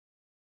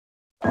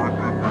Hey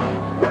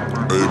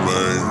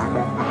man,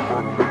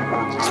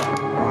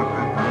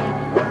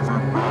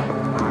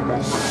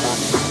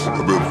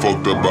 I've been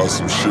fucked up by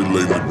some shit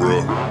lately,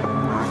 bro.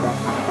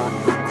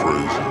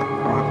 Crazy.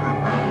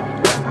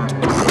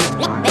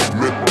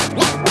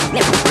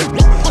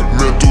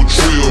 Mental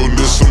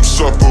trillness, I'm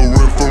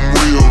suffering from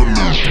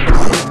realness.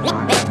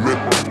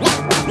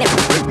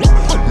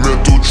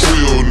 Mental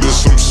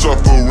trillness, I'm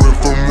suffering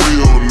from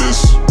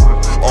realness.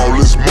 All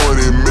this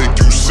money make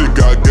you sick,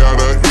 I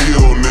got an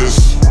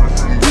illness.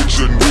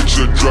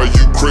 Richer, drive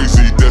you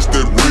crazy, that's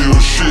that real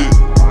shit.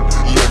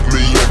 Left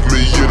me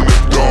in the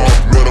dark,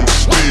 man, I'm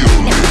still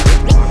lit.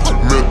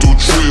 Mental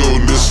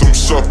trillness, I'm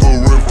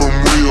suffering from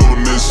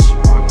realness.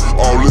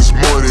 All this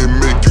money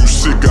make you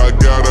sick, I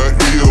got an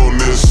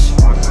illness.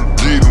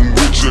 Getting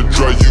richer,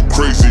 drive you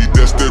crazy,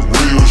 that's that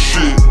real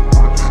shit.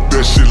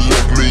 That shit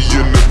left me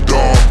in the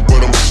dark,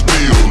 but I'm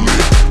still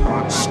lit.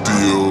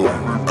 Still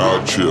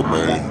out here,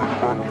 man.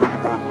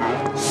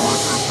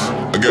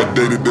 I got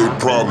day-to-day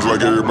problems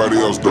like everybody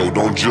else though,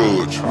 don't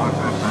judge.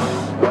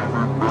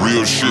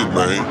 Real shit,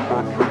 man.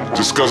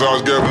 Just cause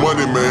I got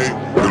money, man,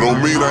 it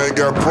don't mean I ain't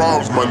got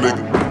problems, my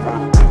nigga.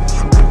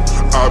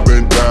 I've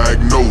been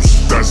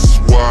diagnosed, that's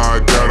why I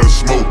gotta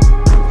smoke.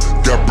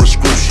 Got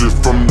prescription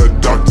from the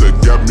doctor,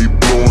 got me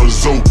blowing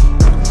zope.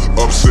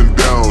 Ups and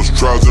downs,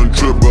 trials and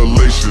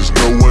tribulations,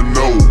 no one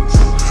knows.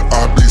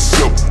 I be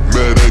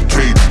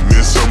self-medicating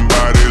in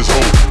somebody's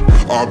home.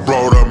 I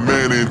brought a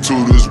man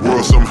into this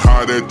world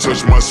somehow that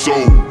touched my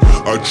soul.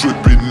 A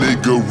trippy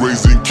nigga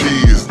raising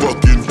kids,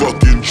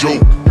 fucking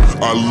joke.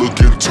 I look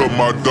into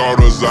my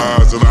daughter's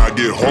eyes and I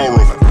get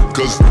horrified.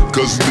 Cause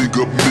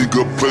nigga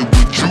play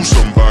with you,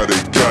 somebody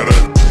gotta.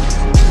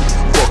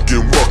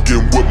 Fucking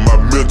with my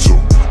mental,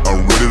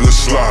 I'm ready to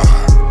slide.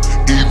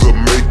 Either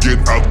make it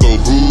out the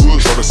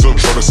hood, try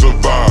to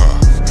survive.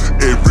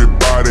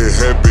 Everybody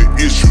having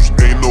issues,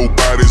 ain't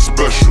nobody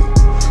special.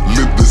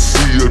 Live to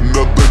see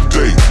another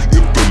day,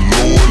 if the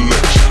Lord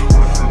let you.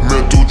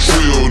 Mental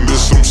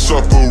trillness, I'm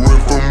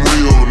suffering from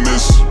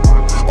realness.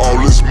 All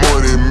this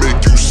money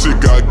make you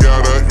sick, I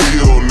got an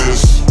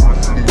illness.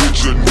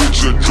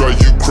 Richer, drive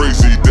you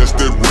crazy, that's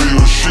that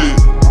real shit.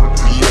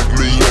 Left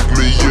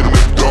me in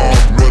the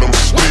dark, man, I'm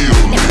still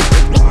lit.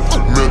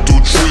 Mental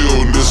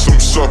trillness, I'm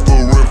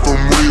suffering from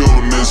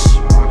realness.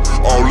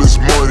 All this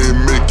money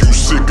make you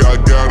sick, I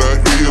got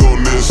an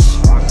illness.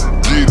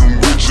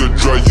 Getting richer,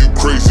 drive you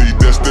crazy,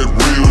 that's that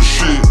real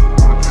shit.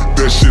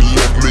 That shit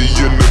left me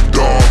in the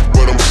dark,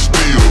 but I'm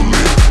still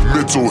lit.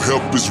 Mental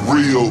health is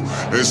real,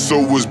 and so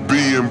is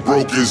being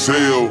broke as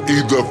hell.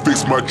 Either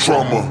fix my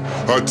trauma,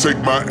 or take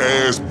my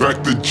ass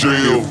back to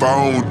jail. If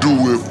I don't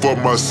do it for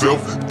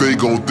myself, they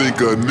gon'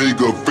 think a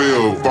nigga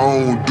fail. If I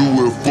don't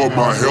do it for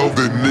my health,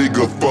 then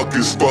nigga fuck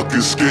his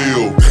fucking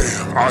scale.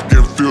 Damn, I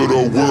can feel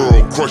the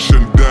world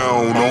crushing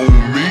down on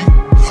me.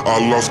 I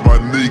lost my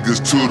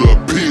niggas to the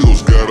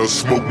pills, gotta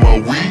smoke my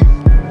weed.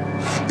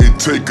 It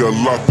take a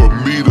lot for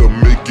me to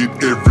make it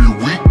every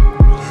week.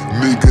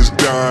 Niggas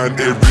dying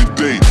every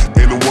day,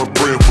 ain't no one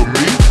praying for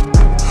me.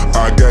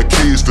 I got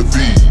kids to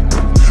feed,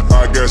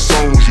 I got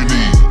songs you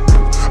need.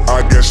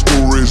 I got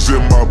stories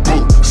in my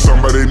book,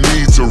 somebody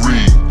needs to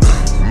read.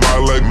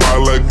 My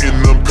life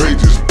in them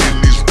pages,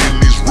 in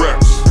these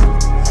raps.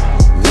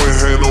 One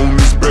hand on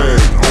this bag,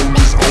 on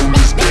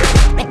this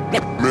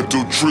gap.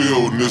 Mental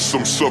trillness,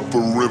 I'm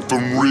suffering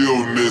from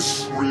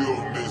realness.